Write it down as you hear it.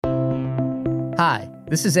Hi,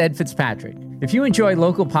 this is Ed Fitzpatrick. If you enjoy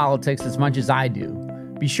local politics as much as I do,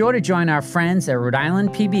 be sure to join our friends at Rhode Island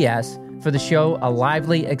PBS for the show A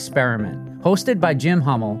Lively Experiment. Hosted by Jim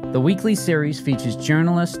Hummel, the weekly series features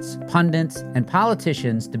journalists, pundits, and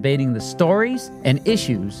politicians debating the stories and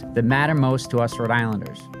issues that matter most to us Rhode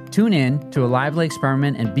Islanders. Tune in to A Lively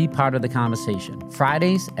Experiment and be part of the conversation.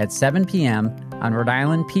 Fridays at 7 p.m. on Rhode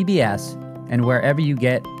Island PBS and wherever you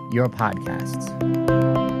get your podcasts.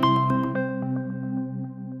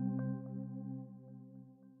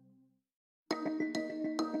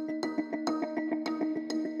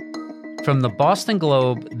 From the Boston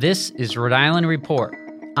Globe, this is Rhode Island Report.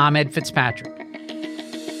 I'm Ed Fitzpatrick.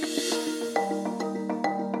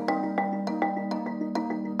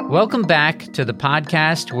 Welcome back to the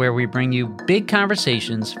podcast where we bring you big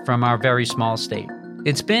conversations from our very small state.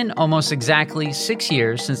 It's been almost exactly 6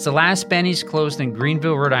 years since the last Benny's closed in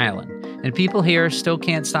Greenville, Rhode Island, and people here still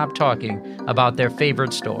can't stop talking about their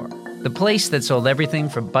favorite store. The place that sold everything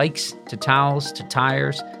from bikes to towels to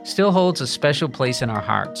tires still holds a special place in our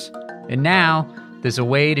hearts. And now, there's a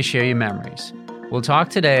way to share your memories. We'll talk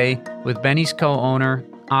today with Benny's co-owner,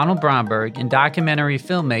 Arnold Bromberg, and documentary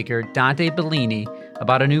filmmaker Dante Bellini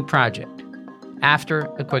about a new project. After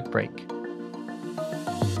a quick break.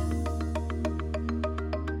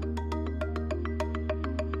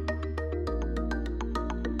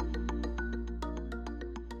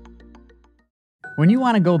 When you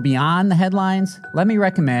want to go beyond the headlines, let me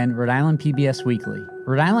recommend Rhode Island PBS Weekly.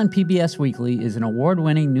 Rhode Island PBS Weekly is an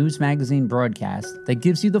award-winning news magazine broadcast that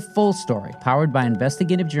gives you the full story, powered by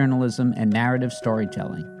investigative journalism and narrative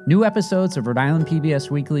storytelling. New episodes of Rhode Island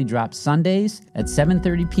PBS Weekly drop Sundays at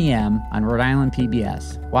 7:30 p.m. on Rhode Island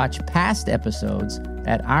PBS. Watch past episodes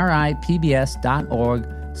at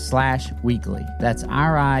ripbs.org/weekly. That's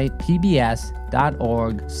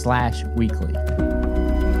ripbs.org/weekly.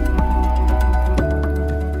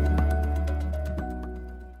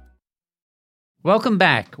 Welcome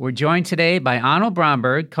back. We're joined today by Arnold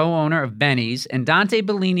Bromberg, co-owner of Benny's, and Dante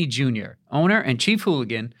Bellini Jr., owner and chief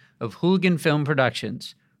hooligan of Hooligan Film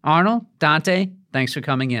Productions. Arnold, Dante, thanks for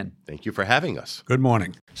coming in. Thank you for having us. Good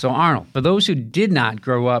morning. So Arnold, for those who did not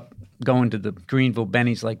grow up going to the Greenville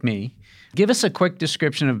Benny's like me, give us a quick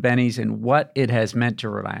description of Benny's and what it has meant to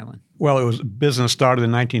Rhode Island. Well, it was a business started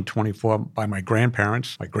in 1924 by my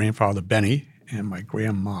grandparents, my grandfather Benny and my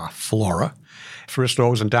grandma Flora. First store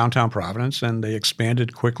was in downtown Providence, and they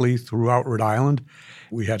expanded quickly throughout Rhode Island.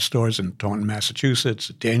 We had stores in Taunton, Massachusetts,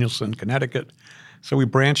 Danielson, Connecticut. So we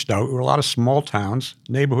branched out. We were a lot of small towns,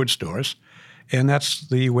 neighborhood stores, and that's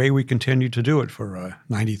the way we continued to do it for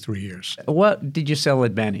 93 years. What did you sell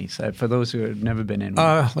at Benny's, for those who have never been in?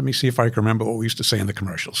 Let me see if I can remember what we used to say in the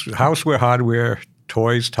commercials. Houseware, hardware,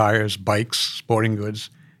 toys, tires, bikes, sporting goods,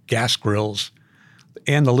 gas grills,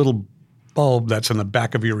 and the little bulb that's in the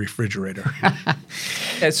back of your refrigerator.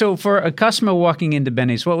 So for a customer walking into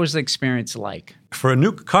Benny's, what was the experience like? For a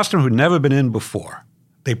new customer who'd never been in before,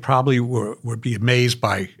 they probably would be amazed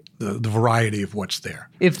by the variety of what's there.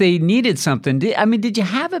 If they needed something, did you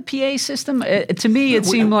have a PA system? To me, it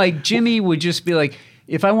seemed like Jimmy would just be like,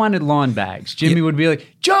 if I wanted lawn bags, Jimmy would be like,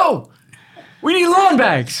 Joe, we need lawn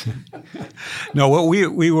bags. No, what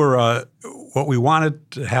we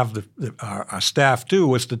wanted to have our staff do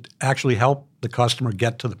was to actually help the customer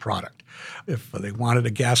get to the product. If they wanted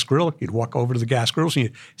a gas grill, you'd walk over to the gas grills and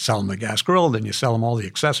you sell them the gas grill, then you sell them all the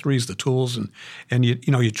accessories, the tools, and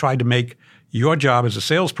you tried to make your job as a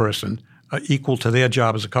salesperson equal to their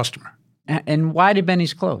job as a customer. And why did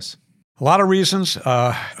Benny's close? A lot of reasons.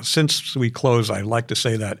 Since we closed, I'd like to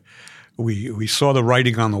say that we saw the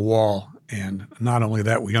writing on the wall. And not only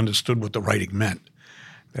that, we understood what the writing meant.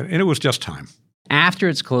 And it was just time. After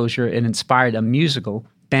its closure, it inspired a musical,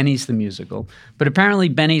 Benny's the Musical. But apparently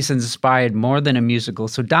Benny's has inspired more than a musical.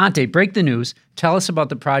 So Dante, break the news. Tell us about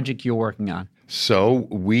the project you're working on. So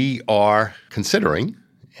we are considering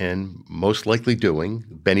and most likely doing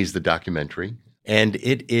Benny's the documentary. And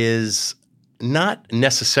it is not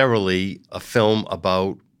necessarily a film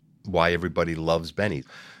about why everybody loves Benny's.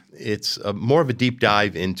 It's more of a deep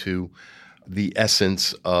dive into the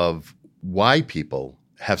essence of why people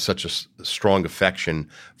have such a strong affection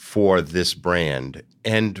for this brand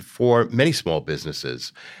and for many small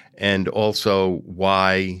businesses, and also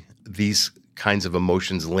why these kinds of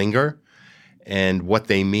emotions linger and what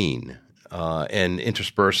they mean. And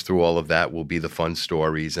interspersed through all of that will be the fun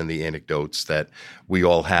stories and the anecdotes that we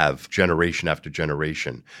all have generation after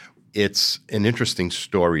generation. It's an interesting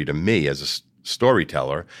story to me as a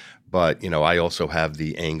storyteller, but I also have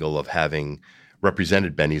the angle of having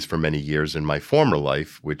represented Benny's for many years in my former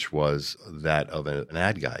life, which was that of an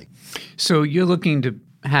ad guy. So you're looking to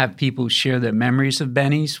have people share their memories of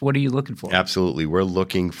Benny's? What are you looking for? Absolutely. We're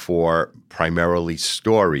looking for primarily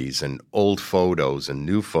stories and old photos and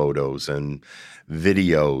new photos and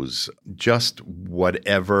videos, just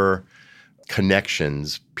whatever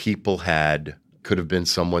connections people had. Could have been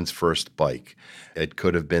someone's first bike. It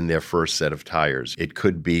could have been their first set of tires. It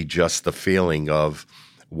could be just the feeling of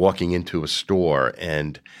walking into a store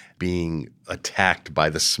and being attacked by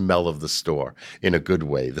the smell of the store in a good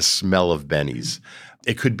way, the smell of Benny's.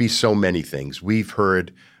 It could be so many things. We've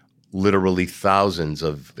heard literally thousands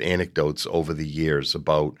of anecdotes over the years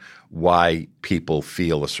about why people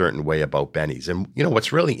feel a certain way about Benny's. And you know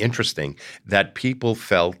what's really interesting, that people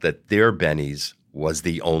felt that their Benny's was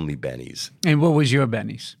the only Benny's. And what was your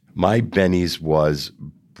Benny's? My Benny's was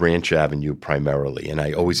Branch Avenue primarily, and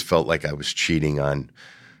I always felt like I was cheating on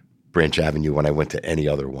Branch Avenue when I went to any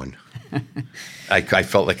other one. I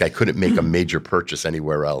felt like I couldn't make a major purchase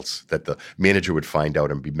anywhere else, that the manager would find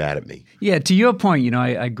out and be mad at me. Yeah, to your point,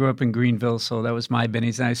 I grew up in Greenville, so that was my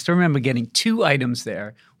Benny's. And I still remember getting 2 items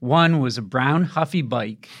there. One was a brown Huffy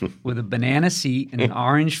bike with a banana seat and an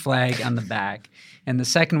orange flag on the back. And the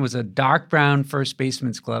second was a dark brown First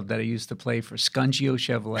Baseman's Glove that I used to play for Scungio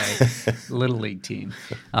Chevrolet Little League team.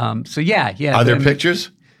 So yeah. Are there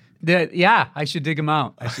pictures? Yeah, I should dig them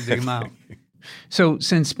out. So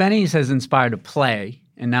since Benny's has inspired a play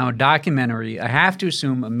and now a documentary, I have to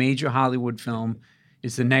assume a major Hollywood film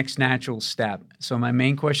is the next natural step. So my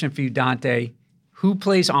main question for you, Dante, who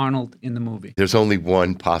plays Arnold in the movie? There's only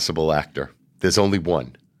one possible actor. There's only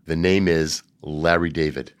one. The name is Larry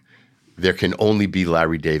David. There can only be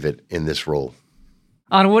Larry David in this role.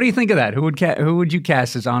 Arnold, what do you think of that? Who would you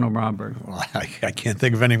cast as Arnold Bromberg? Well, I can't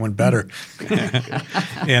think of anyone better.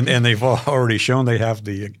 and they've already shown they have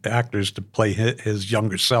the actors to play his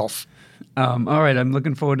younger self. All right, I'm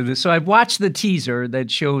looking forward to this. So I've watched the teaser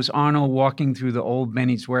that shows Arnold walking through the old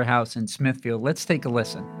Benny's warehouse in Smithfield. Let's take a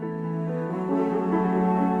listen.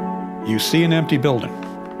 You see an empty building.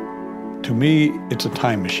 To me, it's a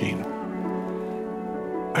time machine.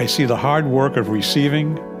 I see the hard work of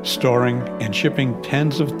receiving, storing, and shipping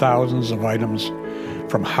tens of thousands of items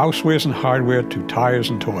from housewares and hardware to tires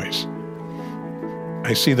and toys.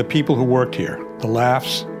 I see the people who worked here, the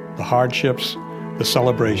laughs, the hardships, the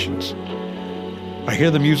celebrations. I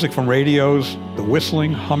hear the music from radios, the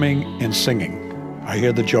whistling, humming, and singing. I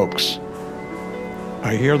hear the jokes.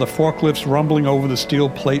 I hear the forklifts rumbling over the steel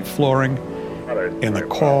plate flooring and the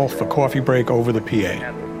call for coffee break over the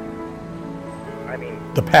PA.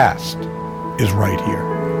 The past is right here.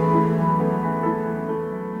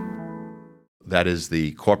 That is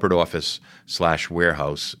the corporate office /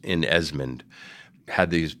 warehouse in Esmond. Had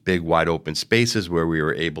these big wide open spaces where we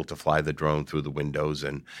were able to fly the drone through the windows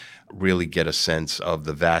and really get a sense of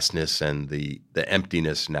the vastness and the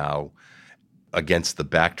emptiness now against the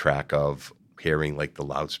backtrack of hearing like the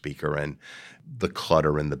loudspeaker and the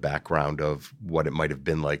clutter in the background of what it might have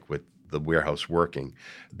been like with the warehouse working.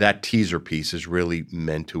 That teaser piece is really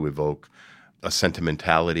meant to evoke a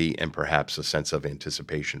sentimentality and perhaps a sense of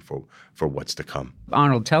anticipation for what's to come.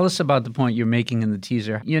 Arnold, tell us about the point you're making in the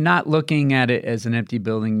teaser. You're not looking at it as an empty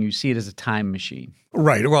building. You see it as a time machine.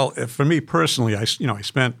 Right. Well, for me personally, I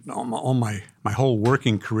spent all my whole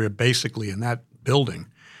working career basically in that building.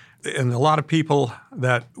 And a lot of people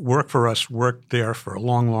that work for us worked there for a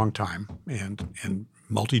long, long time and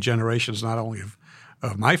multi-generations, not only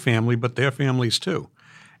of my family, but their families too.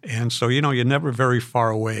 And so, you're never very far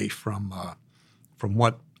away from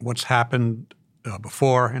what's happened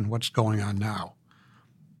before and what's going on now.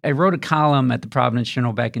 I wrote a column at the Providence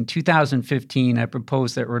Journal back in 2015. I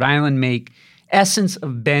proposed that Rhode Island make Essence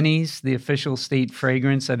of Benny's, the official state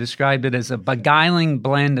fragrance. I described it as a beguiling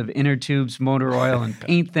blend of inner tubes, motor oil, and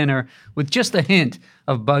paint thinner with just a hint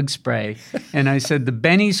of bug spray. And I said the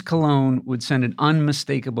Benny's cologne would send an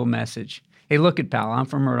unmistakable message. Hey, look it, pal, I'm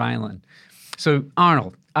from Rhode Island. So,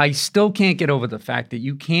 Arnold, I still can't get over the fact that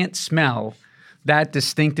you can't smell that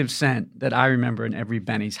distinctive scent that I remember in every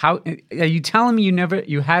Benny's. How are you telling me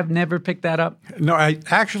you have never picked that up? No, I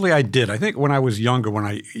did. I think when I was younger, when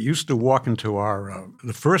I used to walk into our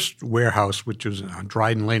the first warehouse, which was on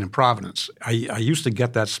Dryden Lane in Providence, I used to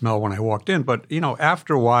get that smell when I walked in. But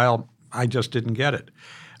after a while, I just didn't get it.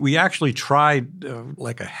 We actually tried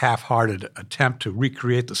like a half-hearted attempt to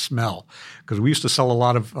recreate the smell because we used to sell a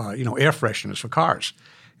lot of air fresheners for cars,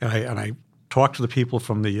 and I talked to the people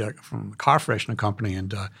from the car freshener company,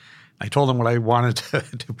 and I told them what I wanted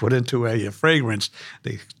to put into a fragrance.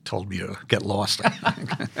 They told me to get lost.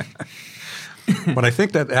 But I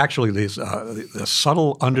think that actually the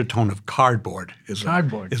subtle undertone of cardboard is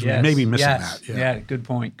yes. maybe missing yes. that. Yeah, good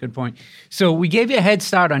point. So we gave you a head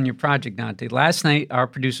start on your project, Dante. Last night, our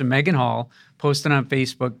producer, Megan Hall, posted on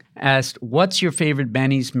Facebook, asked, what's your favorite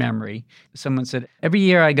Benny's memory? Someone said, every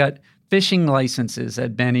year I got fishing licenses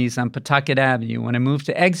at Benny's on Pawtucket Avenue. When I moved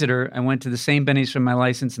to Exeter, I went to the same Benny's for my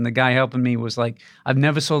license, and the guy helping me was like, I've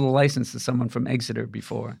never sold a license to someone from Exeter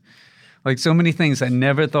before. Like so many things, I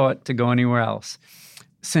never thought to go anywhere else.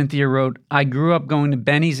 Cynthia wrote, I grew up going to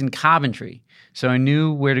Benny's in Coventry, so I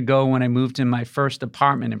knew where to go when I moved in my first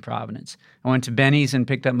apartment in Providence. I went to Benny's and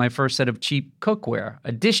picked up my first set of cheap cookware,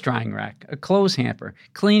 a dish drying rack, a clothes hamper,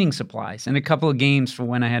 cleaning supplies, and a couple of games for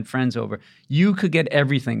when I had friends over. You could get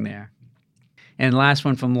everything there. And last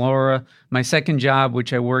one from Laura, my second job,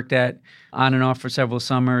 which I worked at on and off for several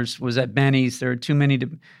summers, was at Benny's. There are too many to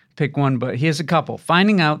pick one, but here's a couple.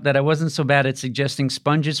 Finding out that I wasn't so bad at suggesting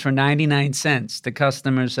sponges for 99 cents to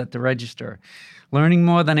customers at the register. Learning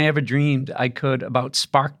more than I ever dreamed I could about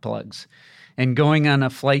spark plugs. And going on a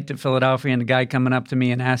flight to Philadelphia and a guy coming up to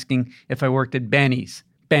me and asking if I worked at Benny's.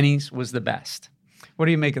 Benny's was the best. What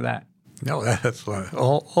do you make of that? No, that's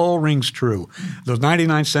all rings true. Those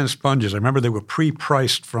 99-cent sponges, I remember they were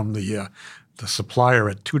pre-priced from the supplier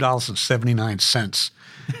at $2.79,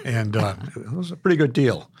 and it was a pretty good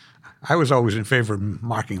deal. I was always in favor of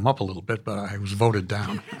marking them up a little bit, but I was voted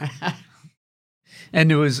down.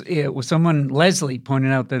 And it was someone, Leslie,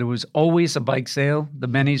 pointed out that it was always a bike sale. The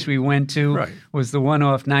Benny's we went to was the one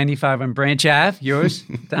off 95 on Branch Ave, yours,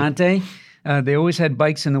 Dante. They always had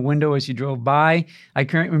bikes in the window as you drove by. I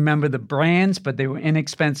can't remember the brands, but they were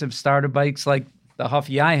inexpensive starter bikes like the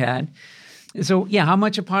Huffy I had. So, yeah, how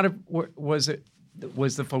much a part of was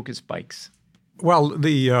the Focus bikes? Well,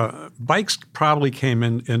 the bikes probably came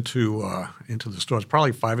into the stores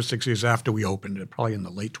probably 5 or 6 years after we opened it, probably in the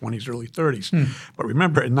late 20s, early 30s. But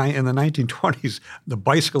remember, in the 1920s, the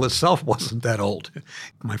bicycle itself wasn't that old.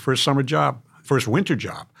 My first winter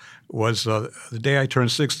job, was the day I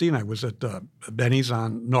turned 16. I was at Benny's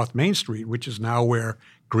on North Main Street, which is now where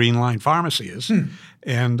Green Line Pharmacy is,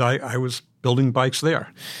 and I was building bikes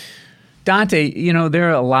there. Dante, there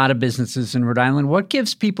are a lot of businesses in Rhode Island. What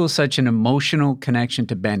gives people such an emotional connection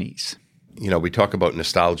to Benny's? We talk about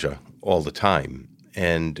nostalgia all the time,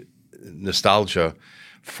 and nostalgia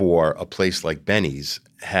for a place like Benny's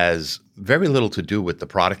has very little to do with the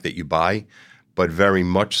product that you buy, but very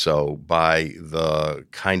much so by the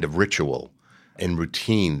kind of ritual and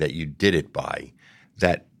routine that you did it by.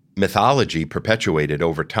 That mythology perpetuated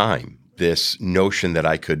over time. This notion that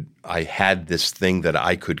I had this thing that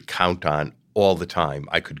I could count on all the time.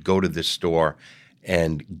 I could go to this store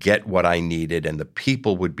and get what I needed, and the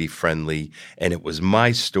people would be friendly, and it was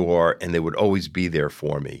my store, and they would always be there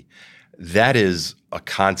for me. That is a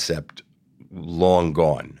concept long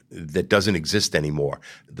gone that doesn't exist anymore.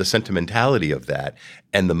 The sentimentality of that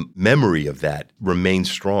and the memory of that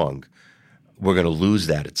remains strong. We're going to lose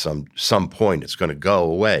that at some point. It's going to go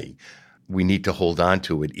away. We need to hold on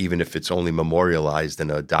to it, even if it's only memorialized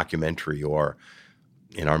in a documentary or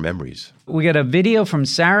in our memories. We got a video from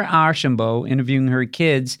Sarah Archambault interviewing her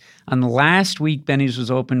kids on the last week Benny's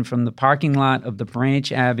was open from the parking lot of the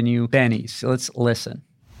Branch Avenue Benny's. So let's listen.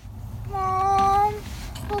 Mom,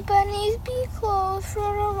 will Benny's be closed for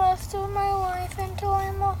the rest of my life until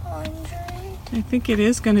I'm 100? I think it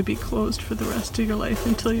is going to be closed for the rest of your life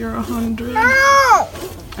until you're 100. No!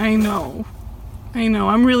 I know.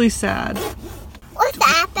 I'm really sad. What's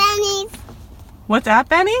at Benny's? What's at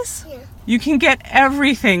Benny's? Yeah. You can get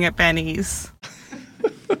everything at Benny's.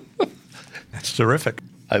 That's terrific.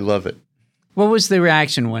 I love it. What was the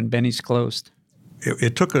reaction when Benny's closed?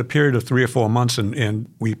 It took a period of 3 or 4 months, and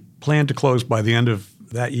we planned to close by the end of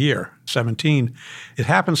that year, 17. It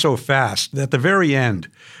happened so fast that at the very end,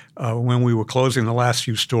 when we were closing the last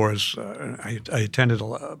few stores, I attended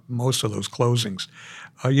most of those closings.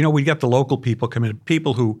 We got the local people come in,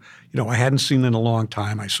 people who, I hadn't seen in a long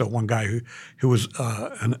time. I saw one guy who was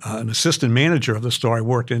an assistant manager of the store I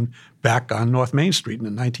worked in back on North Main Street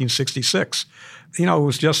in 1966. It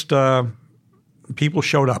was just people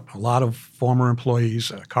showed up. A lot of former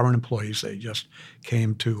employees, current employees, they just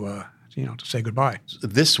came to say goodbye.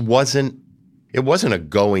 It wasn't a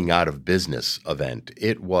going out of business event.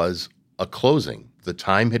 It was a closing. The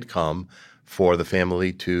time had come for the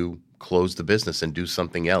family to close the business and do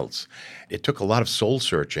something else. It took a lot of soul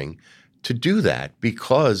searching to do that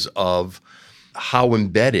because of how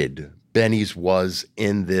embedded Benny's was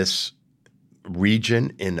in this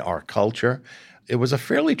region, in our culture. It was a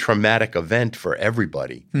fairly traumatic event for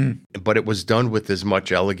everybody, but it was done with as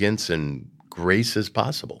much elegance and grace as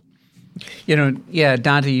possible.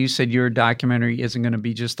 Dante, you said your documentary isn't going to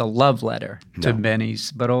be just a love letter to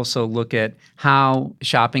Benny's, but also look at how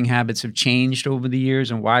shopping habits have changed over the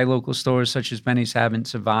years and why local stores such as Benny's haven't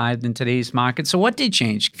survived in today's market. So what did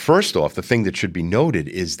change? First off, the thing that should be noted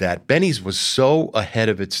is that Benny's was so ahead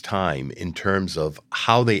of its time in terms of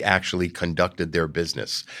how they actually conducted their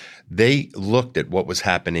business. They looked at what was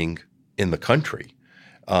happening in the country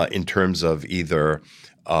in terms of either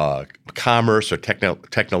commerce or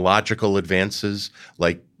technological advances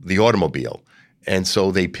like the automobile. And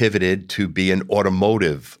so they pivoted to be an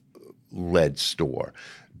automotive-led store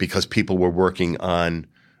because people were working on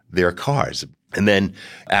their cars. And then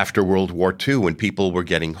after World War II, when people were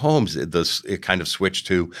getting homes, it kind of switched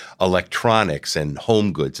to electronics and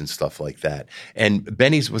home goods and stuff like that. And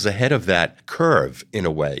Benny's was ahead of that curve in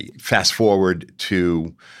a way. Fast forward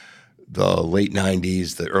to the late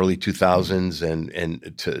 90s, the early 2000s,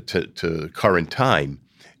 and to current time,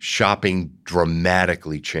 shopping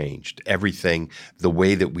dramatically changed. Everything, the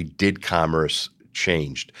way that we did commerce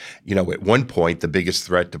changed. At one point, the biggest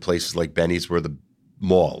threat to places like Benny's were the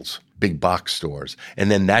malls, big box stores.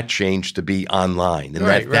 And then that changed to be online. And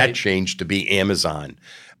that changed to be Amazon.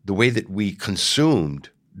 The way that we consumed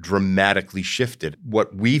dramatically shifted.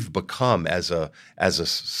 What we've become as a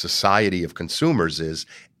society of consumers is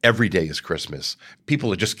every day is Christmas.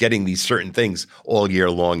 People are just getting these certain things all year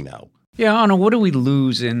long now. Yeah, Arnold, what do we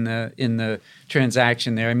lose in the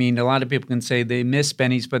transaction there? I mean, a lot of people can say they miss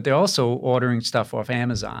Benny's, but they're also ordering stuff off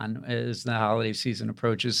Amazon as the holiday season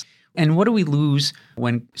approaches. And what do we lose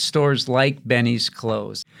when stores like Benny's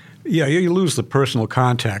close? Yeah, you lose the personal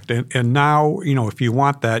contact. And now, if you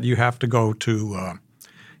want that, you have to go to,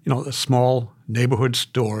 the small neighborhood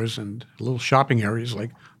stores and little shopping areas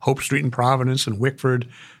like Hope Street in Providence and Wickford.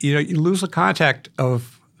 You lose the contact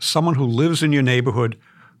of someone who lives in your neighborhood,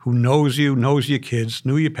 who knows you, knows your kids,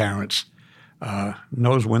 knew your parents,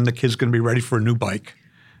 knows when the kid's going to be ready for a new bike.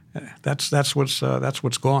 That's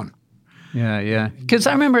what's gone. Yeah. Because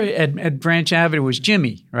I remember at Branch Avenue was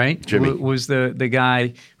Jimmy, right? Jimmy was the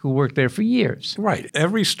guy who worked there for years. Right.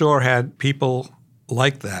 Every store had people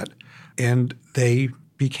like that, and they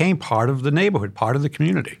became part of the neighborhood, part of the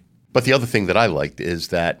community. But the other thing that I liked is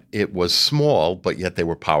that it was small, but yet they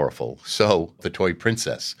were powerful. So the Toy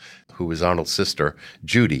Princess, who was Arnold's sister,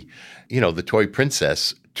 Judy, the Toy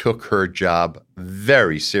Princess took her job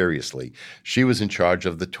very seriously. She was in charge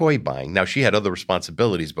of the toy buying. Now, she had other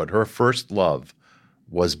responsibilities, but her first love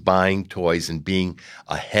was buying toys and being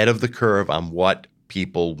ahead of the curve on what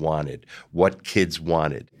people wanted, what kids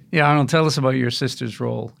wanted. Yeah, Arnold, tell us about your sister's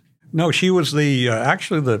role. No, she was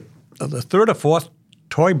actually the third or fourth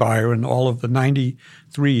toy buyer in all of the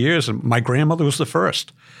 93 years. And my grandmother was the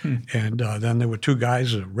first. And then there were two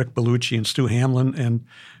guys, Rick Bellucci and Stu Hamlin, and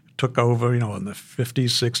took over, in the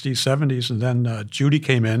 50s, 60s, 70s. And then Judy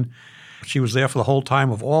came in. She was there for the whole time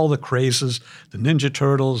of all the crazes, the Ninja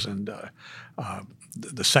Turtles and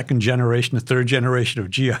the second generation, the third generation of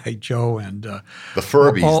G.I. Joe and the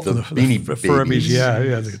Furbies, the Beanie Furbies, yeah,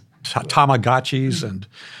 the Tamagotchis and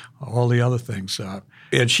all the other things.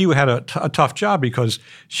 And she had a tough job because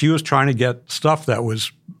she was trying to get stuff that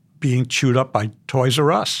was being chewed up by Toys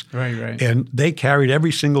R Us. Right. And they carried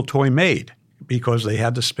every single toy made because they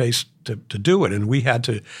had the space to do it. And we had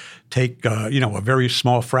to take, a very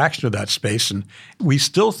small fraction of that space. And we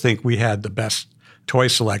still think we had the best toy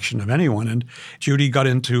selection of anyone. And Judy got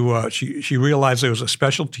into, she realized there was a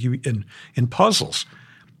specialty in puzzles,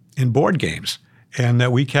 in board games, and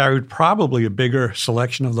that we carried probably a bigger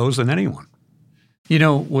selection of those than anyone.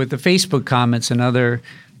 With the Facebook comments, another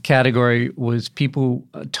category was people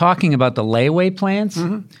talking about the layaway plans.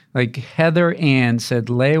 Mm-hmm. Like Heather Ann said,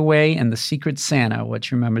 layaway and the Secret Santa,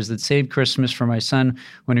 which remembers that saved Christmas for my son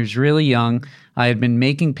when he was really young. I had been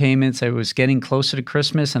making payments. I was getting closer to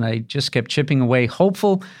Christmas, and I just kept chipping away,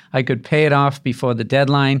 hopeful I could pay it off before the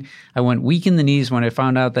deadline. I went weak in the knees when I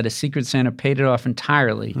found out that a Secret Santa paid it off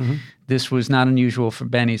entirely. Mm-hmm. This was not unusual for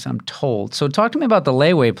Benny's, I'm told. So talk to me about the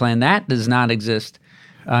layaway plan. That does not exist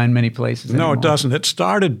in many places anymore. No, it doesn't. It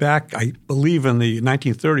started back, I believe, in the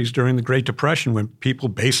 1930s during the Great Depression when people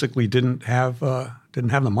basically didn't have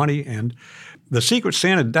the money. And the Secret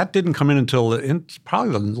Santa, that didn't come in until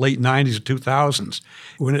probably the late 90s or 2000s.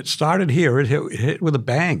 When it started here, it hit with a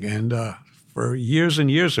bang. And for years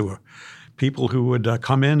and years, there were people who would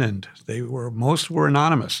come in, and most were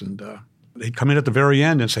anonymous. And they'd come in at the very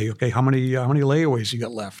end and say, okay, how many layaways you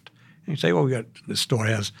got left? And you'd say, well, this store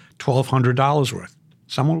has $1,200 worth.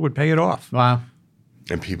 Someone would pay it off. Wow.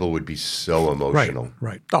 And people would be so emotional.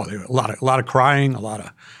 Right. Oh, there were a lot of crying,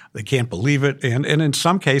 they can't believe it. And in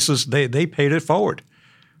some cases, they paid it forward.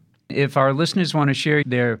 If our listeners want to share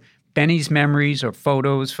their Benny's memories or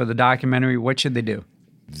photos for the documentary, what should they do?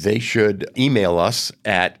 They should email us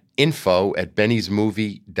at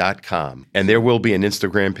info@bennysmovie.com. And there will be an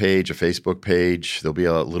Instagram page, a Facebook page. There'll be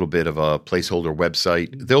a little bit of a placeholder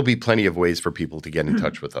website. There'll be plenty of ways for people to get in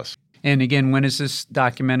touch with us. And again, when is this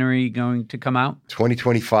documentary going to come out?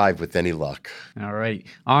 2025 with any luck. All right.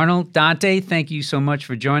 Arnold, Dante, thank you so much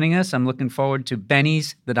for joining us. I'm looking forward to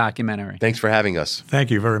Benny's the documentary. Thanks for having us. Thank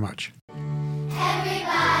you very much.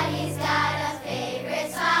 Everybody's got a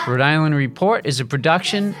favorite song. Rhode Island Report is a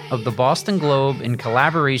production of the Boston Globe in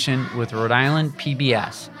collaboration with Rhode Island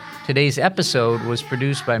PBS. Today's episode was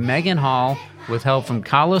produced by Megan Hall with help from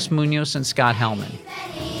Carlos Munoz and Scott Hellman.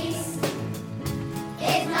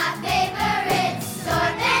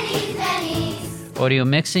 Audio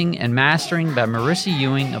mixing and mastering by Marissa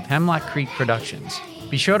Ewing of Hemlock Creek Productions.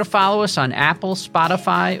 Be sure to follow us on Apple,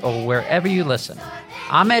 Spotify, or wherever you listen.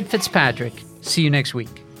 I'm Ed Fitzpatrick. See you next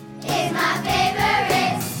week. Is my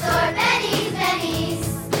favorite store Benny's.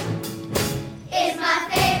 Is my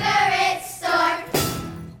favorite store.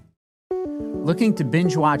 Looking to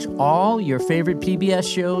binge watch all your favorite PBS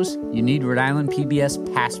shows? You need Rhode Island PBS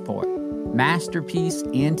Passport. Masterpiece,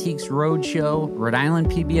 Antiques Roadshow, Rhode Island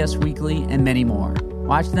PBS Weekly, and many more.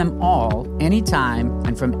 Watch them all, anytime,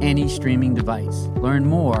 and from any streaming device. Learn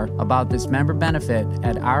more about this member benefit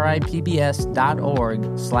at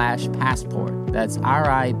ripbs.org/passport. That's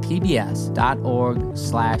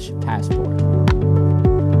ripbs.org/passport.